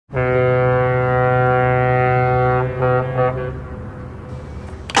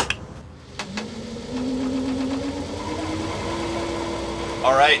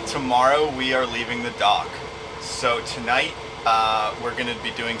tomorrow we are leaving the dock. So tonight we're going to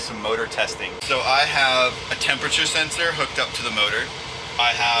be doing some motor testing. So I have a temperature sensor hooked up to the motor.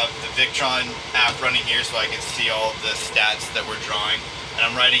 I have the Victron app running here so I can see all the stats that we're drawing. And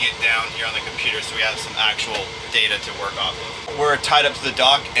I'm writing it down here on the computer so we have some actual data to work off of. We're tied up to the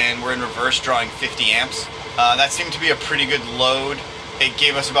dock and we're in reverse drawing 50 amps. That seemed to be a pretty good load. It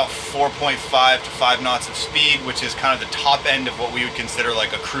gave us about 4.5 to 5 knots of speed, which is kind of the top end of what we would consider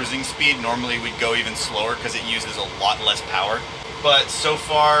like a cruising speed. Normally we'd go even slower because it uses a lot less power. But so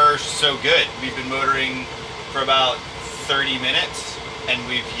far, so good. We've been motoring for about 30 minutes and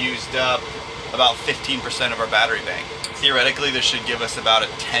we've used up about 15% of our battery bank. Theoretically, this should give us about a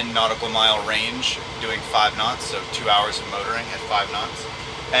 10 nautical mile range doing 5 knots, so 2 hours of motoring at 5 knots.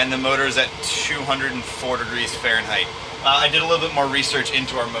 And the motor is at 204 degrees Fahrenheit. I did a little bit more research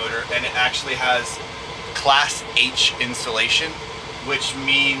into our motor, and it actually has Class H insulation, which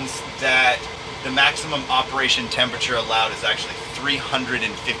means that the maximum operation temperature allowed is actually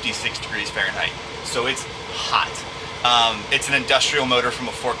 356 degrees Fahrenheit. So it's hot. It's an industrial motor from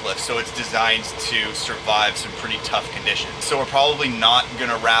a forklift, so it's designed to survive some pretty tough conditions. So we're probably not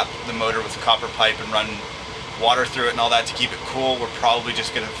gonna wrap the motor with copper pipe and run water through it and all that to keep it cool. We're probably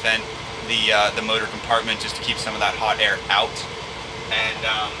just gonna vent the motor compartment just to keep some of that hot air out. And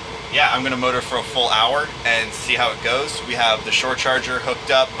yeah, I'm gonna motor for a full hour and see how it goes. We have the shore charger hooked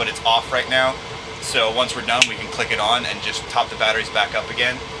up, but it's off right now. So once we're done, we can click it on and just top the batteries back up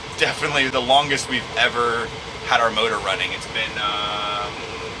again. Definitely the longest we've ever had our motor running. It's been,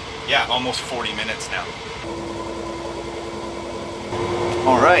 yeah, almost 40 minutes now.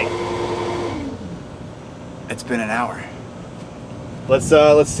 All right. It's been an hour. Let's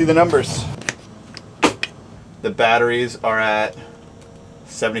see the numbers. The batteries are at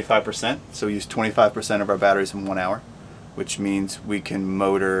 75%, so we use 25% of our batteries in 1 hour, which means we can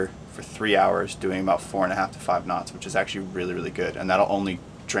motor for 3 hours doing about 4.5 to 5 knots, which is actually really, really good, and that'll only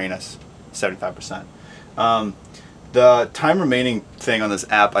drain us 75%. The time remaining thing on this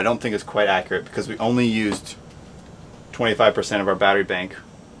app I don't think is quite accurate because we only used 25% of our battery bank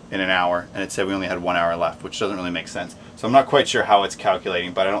in an hour, and it said we only had 1 hour left, which doesn't really make sense. So I'm not quite sure how it's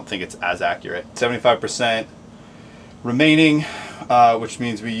calculating, but I don't think it's as accurate. 75% remaining, which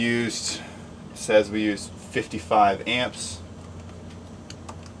means we used, it says we used 55 amps.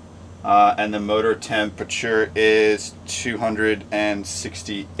 And the motor temperature is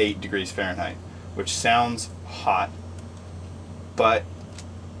 268 degrees Fahrenheit, which sounds hot, but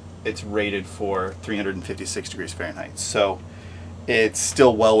it's rated for 356 degrees Fahrenheit. So it's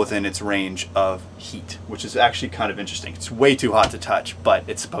still well within its range of heat, which is actually kind of interesting. It's way too hot to touch, but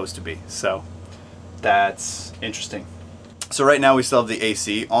it's supposed to be. So that's interesting. So right now we still have the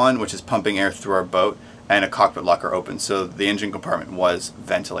AC on, which is pumping air through our boat, and a cockpit locker open, so the engine compartment was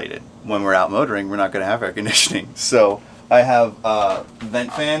ventilated. When we're out motoring, we're not going to have air conditioning. So I have a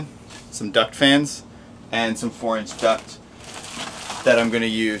vent fan, some duct fans, and some 4-inch duct that I'm going to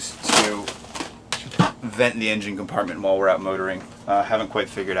use to vent the engine compartment while we're out motoring. Haven't quite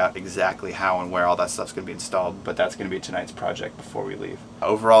figured out exactly how and where all that stuff's going to be installed, but that's going to be tonight's project before we leave.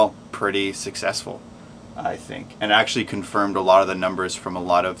 Overall, pretty successful, I think, and actually confirmed a lot of the numbers from a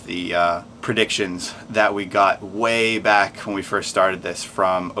lot of the predictions that we got way back when we first started this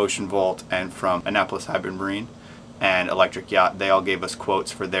from Ocean Volt and from Annapolis Hybrid Marine and Electric Yacht. They all gave us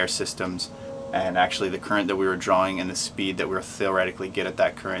quotes for their systems, and actually the current that we were drawing and the speed that we were theoretically get at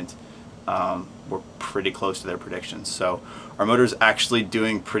that current were pretty close to their predictions. So our motor's actually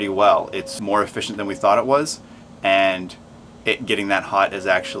doing pretty well. It's more efficient than we thought it was, and it getting that hot is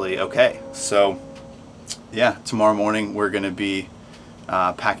actually okay. So yeah, tomorrow morning we're going to be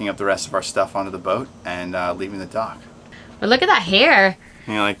packing up the rest of our stuff onto the boat and leaving the dock. But look at that hair.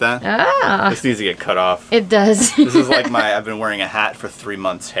 You like that? Ah. This needs to get cut off. It does. This is like I've been wearing a hat for 3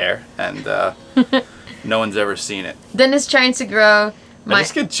 months hair, and no one's ever seen it. Dennis trying to grow I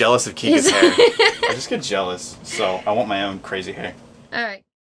just get jealous of Kika's hair. I just get jealous, so I want my own crazy hair. Alright.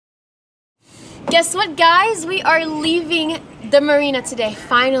 Guess what, guys? We are leaving the marina today,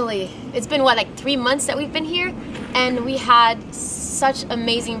 finally. It's been, what, like 3 months that we've been here? And we had such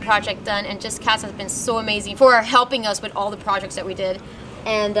amazing project done, and just Cass has been so amazing for helping us with all the projects that we did.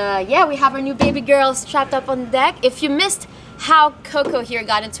 And yeah, we have our new baby girl strapped up on deck. If you missed how Coco here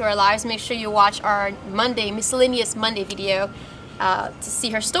got into our lives, make sure you watch our Miscellaneous Monday video to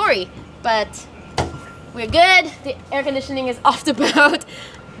see her story. But we're good. The air conditioning is off the boat.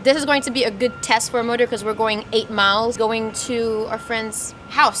 This is going to be a good test for a motor because we're going 8 miles, going to our friend's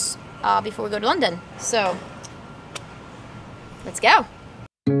house before we go to London. So let's go.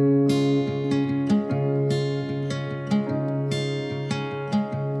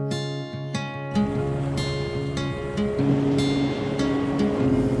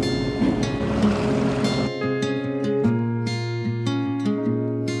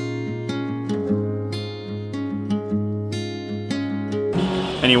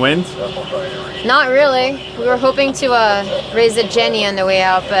 wind? Not really. We were hoping to raise a Jenny on the way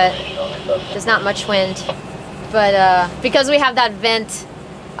out, but there's not much wind. But because we have that vent,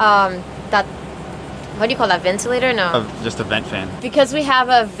 that, what do you call that, ventilator? No. Just a vent fan. Because we have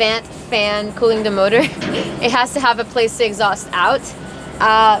a vent fan cooling the motor, it has to have a place to exhaust out.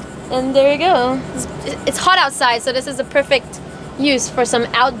 And there you go. It's hot outside, so this is a perfect use for some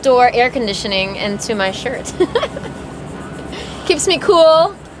outdoor air conditioning into my shirt. Keeps me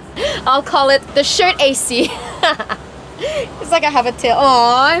cool. I'll call it the shirt AC. It's like I have a tail.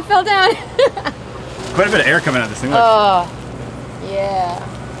 Oh, I fell down. Quite a bit of air coming out of this thing. Oh, yeah.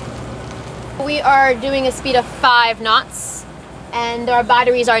 We are doing a speed of 5 knots, and our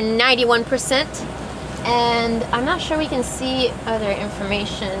batteries are 91%. And I'm not sure we can see other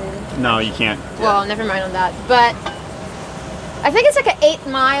information. No, you can't. Well, never mind on that. But I think it's like an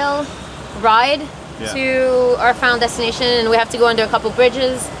 8-mile ride to our final destination, and we have to go under a couple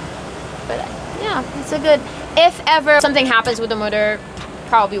bridges. But yeah, it's a good. If ever something happens with the motor,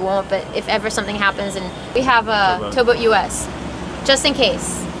 probably won't. But if ever something happens, and we have a Towboat US, just in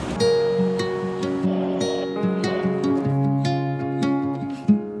case.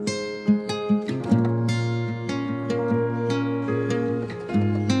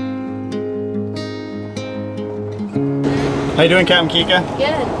 How you doing, Captain Kika?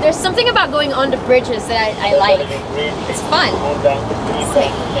 Good. There's something about going on the bridges that I like. It's fun. It's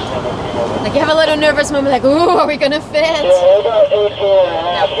like you have a little nervous moment, like, ooh, are we gonna fit? No.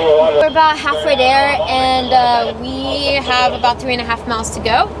 We're about halfway there, and we have about 3.5 miles to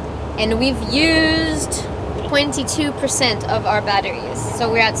go, and we've used 22% of our batteries.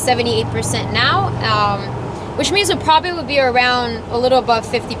 So we're at 78% now, which means we probably will be around a little above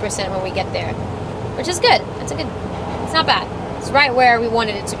 50% when we get there, which is good. That's a good. It's not bad. It's right where we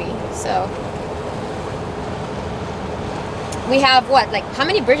wanted it to be. So we have what? Like, how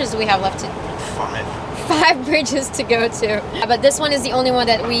many bridges do we have left to? 5 bridges to go to. But this one is the only one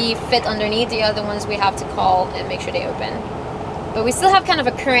that we fit underneath. The other ones we have to call and make sure they open. But we still have kind of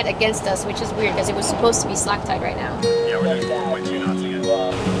a current against us, which is weird because it was supposed to be slack tide right now. Yeah, we're doing 4.2 knots again.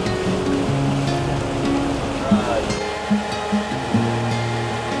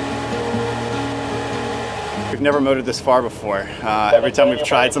 We've never motored this far before. Every time we've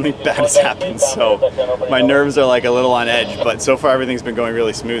tried, something bad has happened, so my nerves are like a little on edge, but so far everything's been going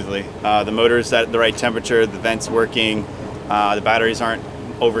really smoothly. The motor's at the right temperature, the vent's working, the batteries aren't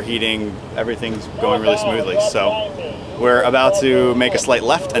overheating, everything's going really smoothly. So we're about to make a slight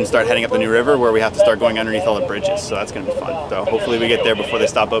left and start heading up the New River, where we have to start going underneath all the bridges, so that's going to be fun. So hopefully we get there before they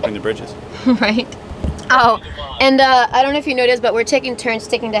stop opening the bridges. Right. Oh, and I don't know if you noticed, but we're taking turns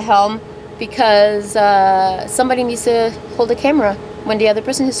taking the helm, because somebody needs to hold the camera when the other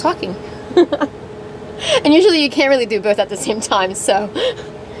person is talking. And usually you can't really do both at the same time, so.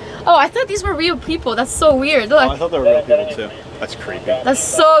 Oh, I thought these were real people. That's so weird. Look. Oh, I thought they were real people too. That's creepy. That's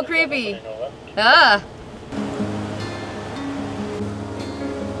so creepy. Ah.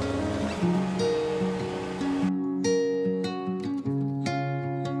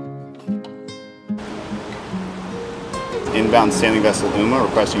 Inbound sailing vessel Uma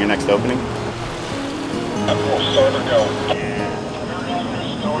requesting your next opening.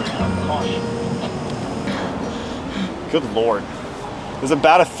 Good Lord. There's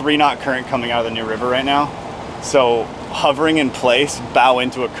about a 3-knot current coming out of the New River right now. So hovering in place, bow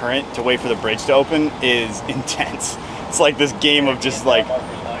into a current to wait for the bridge to open is intense. It's like this game of just like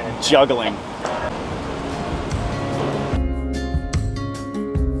juggling.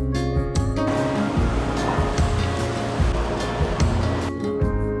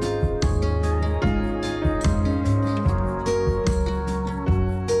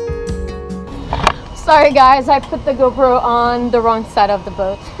 Sorry guys, I put the GoPro on the wrong side of the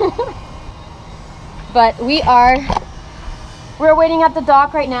boat. But we're waiting at the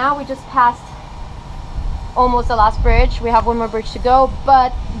dock right now. We just passed almost the last bridge. We have one more bridge to go,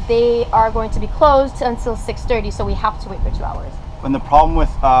 but they are going to be closed until 6:30, so we have to wait for 2 hours. And the problem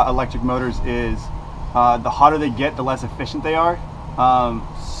with electric motors is the hotter they get, the less efficient they are.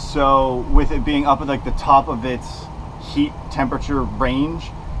 So with it being up at like the top of its heat temperature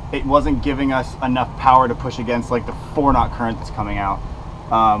range, it wasn't giving us enough power to push against like the 4-knot current that's coming out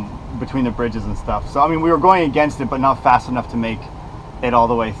between the bridges and stuff. So I mean, we were going against it, but not fast enough to make it all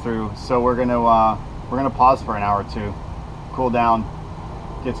the way through. So we're gonna pause for an hour or two, cool down,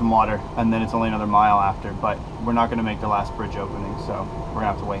 get some water, and then it's only another mile after. But we're not gonna make the last bridge opening, so we're gonna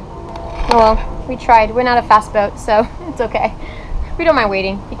have to wait. Well, we tried. We're not a fast boat, so it's okay. We don't mind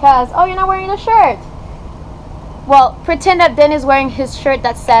waiting because, oh, you're not wearing a shirt. Well, pretend that Den is wearing his shirt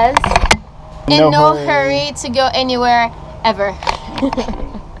that says, in no hurry to go anywhere, ever.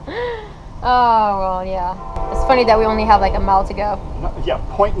 Oh, well, yeah. It's funny that we only have like a mile to go. No, yeah,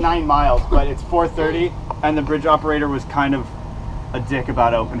 0.9 miles, but it's 4:30, and the bridge operator was kind of a dick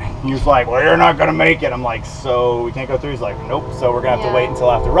about opening. He was like, well, you're not gonna make it. I'm like, so we can't go through? He's like, nope, so we're gonna have to wait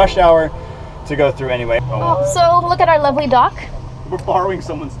until after rush hour to go through anyway. Oh, so look at our lovely dock. We're borrowing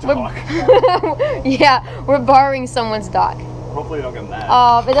someone's dock. Yeah, we're borrowing someone's dock. Hopefully they don't get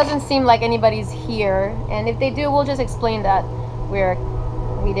mad. It doesn't seem like anybody's here, and if they do, we'll just explain that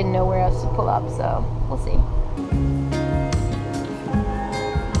we didn't know where else to pull up, so we'll see.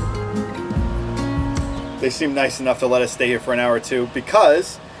 They seem nice enough to let us stay here for an hour or two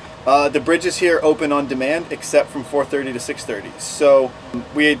because the bridges here open on demand except from 4:30 to 6:30. So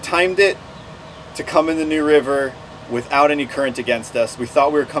we had timed it to come in the New River without any current against us. We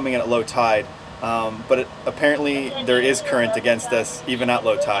thought we were coming in at low tide, but apparently there is current against us even at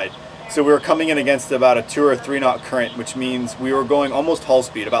low tide. So we were coming in against about a 2 or 3 knot current, which means we were going almost hull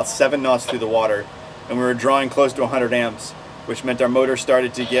speed, about 7 knots through the water, and we were drawing close to 100 amps, which meant our motor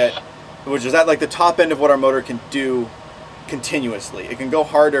started to get, which is at like the top end of what our motor can do continuously. It can go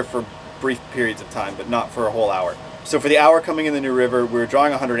harder for brief periods of time, but not for a whole hour. So for the hour coming in the New River, we were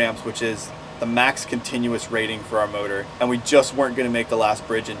drawing 100 amps, which is the max continuous rating for our motor, and we just weren't going to make the last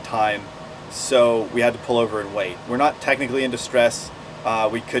bridge in time, so we had to pull over and wait. We're not technically in distress.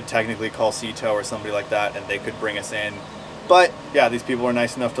 We could technically call Sea-Tow or somebody like that, and they could bring us in. But yeah, these people were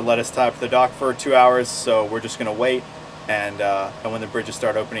nice enough to let us tie up the dock for 2 hours, so we're just going to wait. And when the bridges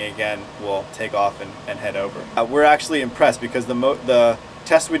start opening again, we'll take off and head over. We're actually impressed because the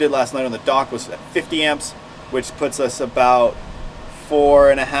test we did last night on the dock was at 50 amps, which puts us about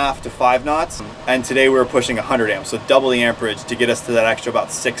 4.5 to 5 knots. And today we were pushing 100 amps, so double the amperage to get us to that extra about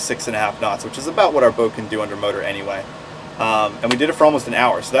 6.5 knots, which is about what our boat can do under motor anyway. And we did it for almost an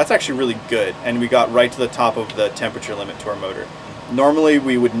hour, so that's actually really good. And we got right to the top of the temperature limit to our motor. Normally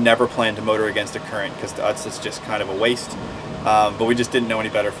we would never plan to motor against a current because to us it's just kind of a waste. But we just didn't know any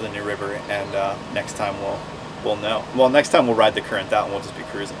better for the New River, and next time we'll know. Well, next time we'll ride the current out and we'll just be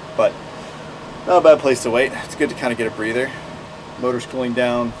cruising. But not a bad place to wait. It's good to kind of get a breather. Motor's cooling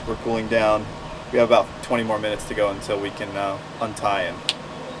down, we're cooling down. We have about 20 more minutes to go until we can untie and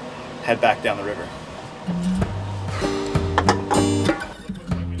head back down the river.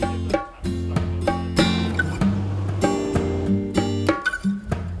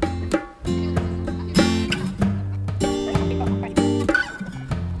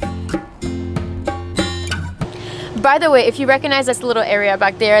 By the way, if you recognize this little area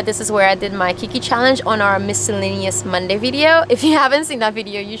back there, this is where I did my Kiki challenge on our Miscellaneous Monday video. If you haven't seen that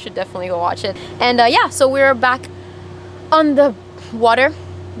video, you should definitely go watch it. And yeah, so we're back on the water,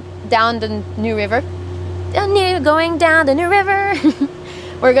 down the New River. Going down the New River.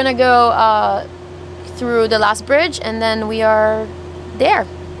 We're gonna go through the last bridge, and then we are there.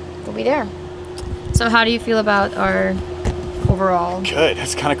 We'll be there. So how do you feel about our overall? Good.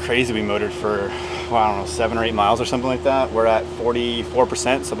 It's kind of crazy. We motored for, well, I don't know, 7 or 8 miles or something like that. We're at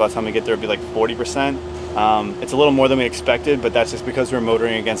 44%, so by the time we get there it'll be like 40%. It's a little more than we expected, but that's just because we're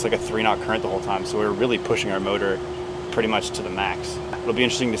motoring against like a 3 knot current the whole time, so we're really pushing our motor pretty much to the max. It'll be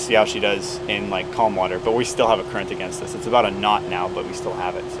interesting to see how she does in like calm water, but we still have a current against us. It's about a knot now, but we still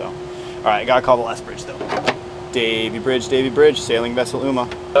have it. So all right, I gotta call the last bridge though. Davy Bridge, sailing vessel Uma.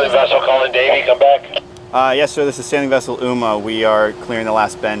 Sailing vessel calling Davy, come back. Yes sir, this is sailing vessel Uma. We are clearing the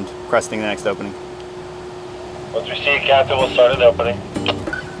last bend, cresting the next opening. Once we see a captain, we'll start an opening.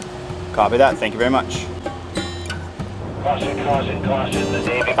 Copy that, thank you very much. Caution, caution, caution. The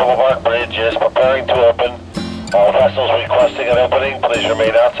Navy Boulevard Bridge is preparing to open. All vessels requesting an opening, please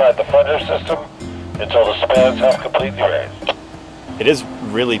remain outside the fender system until the spans have completely raised. It is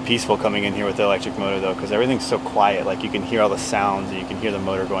really peaceful coming in here with the electric motor though, because everything's so quiet. Like you can hear all the sounds and you can hear the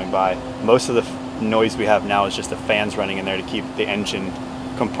motor going by. Most of the noise we have now is just the fans running in there to keep the engine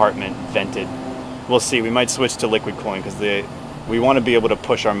compartment vented. We'll see, we might switch to liquid cooling because we want to be able to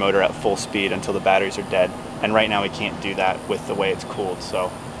push our motor at full speed until the batteries are dead. And right now we can't do that with the way it's cooled.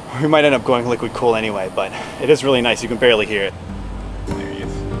 So we might end up going liquid cool anyway, but it is really nice. You can barely hear it. There he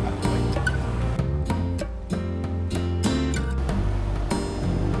is.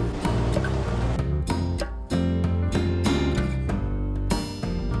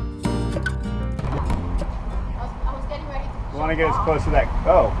 I was getting ready to. We want to get as close to that.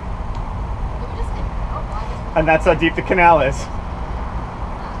 Oh. And that's how deep the canal is.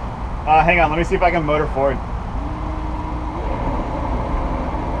 Hang on, let me see if I can motor forward.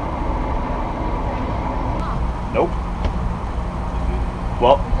 Nope.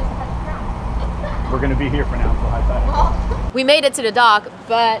 Well, we're gonna be here for now, so high tide. We made it to the dock,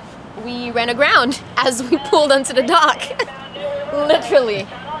 but we ran aground as we pulled onto the dock. Literally.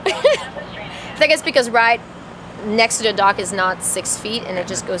 think it's because right next to the dock is not 6 feet and it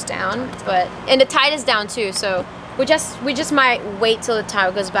just goes down. And the tide is down too, so we just might wait till the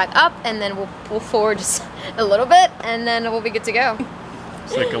tide goes back up and then we'll pull forward just a little bit and then we'll be good to go.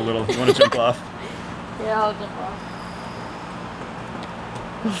 It's like a little, you want to jump off? Yeah, I'll jump off.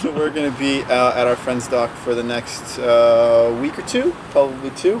 So we're going to be at our friend's dock for the next week or two, probably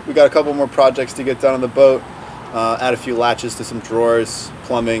 2. We got a couple more projects to get done on the boat. Add a few latches to some drawers,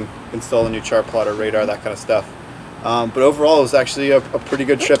 plumbing, install a new chart plotter, radar, that kind of stuff. But overall, it was actually a pretty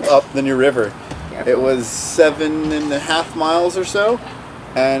good trip up the New River. It was 7.5 miles or so,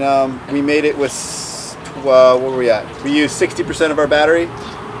 and we made it with, where were we at? We used 60% of our battery,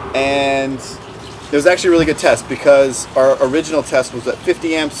 and it was actually a really good test because our original test was at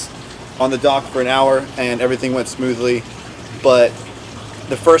 50 amps on the dock for an hour, and everything went smoothly. But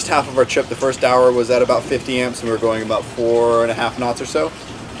the first half of our trip, the first hour, was at about 50 amps, and we were going about 4.5 knots or so.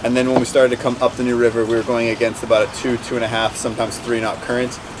 And then when we started to come up the New River, we were going against about a 2.5, sometimes 3 knot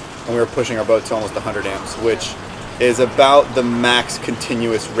current, and we were pushing our boat to almost 100 amps, which is about the max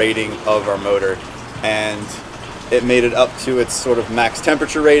continuous rating of our motor. And it made it up to its sort of max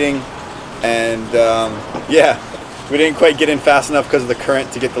temperature rating. And yeah, we didn't quite get in fast enough because of the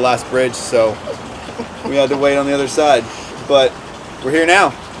current to get the last bridge, so we had to wait on the other side. But we're here now,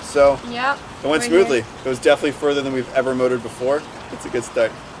 so yep, it went smoothly. It was definitely further than we've ever motored before. It's a good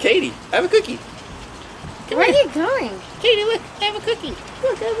start. Katie, I have a cookie. Where are you going? Katie, look, I have a cookie.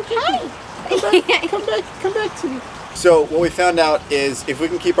 Look, I have a cookie. Hi. Come back to me. So what we found out is if we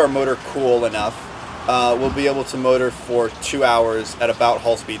can keep our motor cool enough, we'll be able to motor for 2 hours at about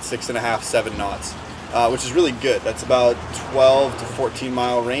hull speed, 6.5, 7 knots, which is really good. That's about 12 to 14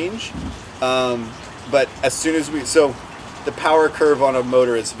 mile range. But as soon as so the power curve on a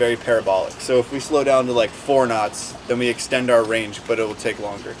motor is very parabolic. So if we slow down to like 4 knots, then we extend our range, but it will take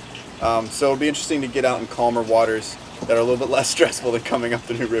longer. So it'll be interesting to get out in calmer waters that are a little bit less stressful than coming up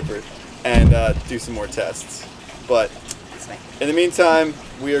the New River and do some more tests. But in the meantime,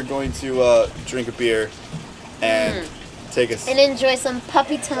 we are going to drink a beer and take us and enjoy some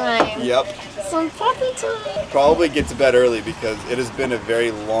puppy time. Yep. Some puppy time. Probably get to bed early because it has been a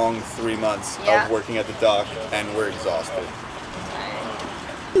very long 3 months of working at the dock and we're exhausted.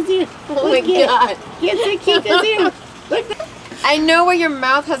 Oh my god. Get the Kika's ear. Look. I know where your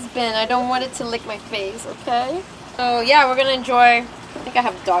mouth has been. I don't want it to lick my face, okay? So yeah, we're gonna enjoy. I think I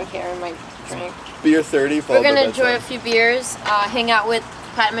have dog hair in my drink. Beer 30. We're gonna enjoy a few beers, hang out with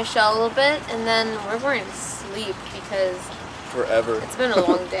Pat and Michelle a little bit, and then we're going to sleep because forever. It's been a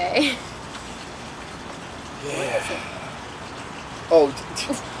long day. Yeah. Oh,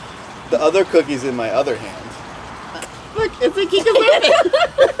 the other cookie's in my other hand. Look, it's a Kika's armpit.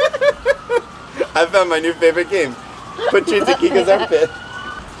 I found my new favorite game. Put treats in Kika's armpit.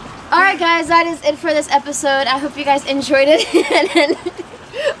 Alright guys, that is it for this episode. I hope you guys enjoyed it. And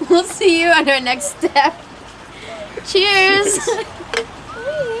we'll see you on our next step. Cheers!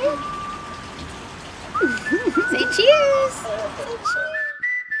 Say cheers! Say cheers!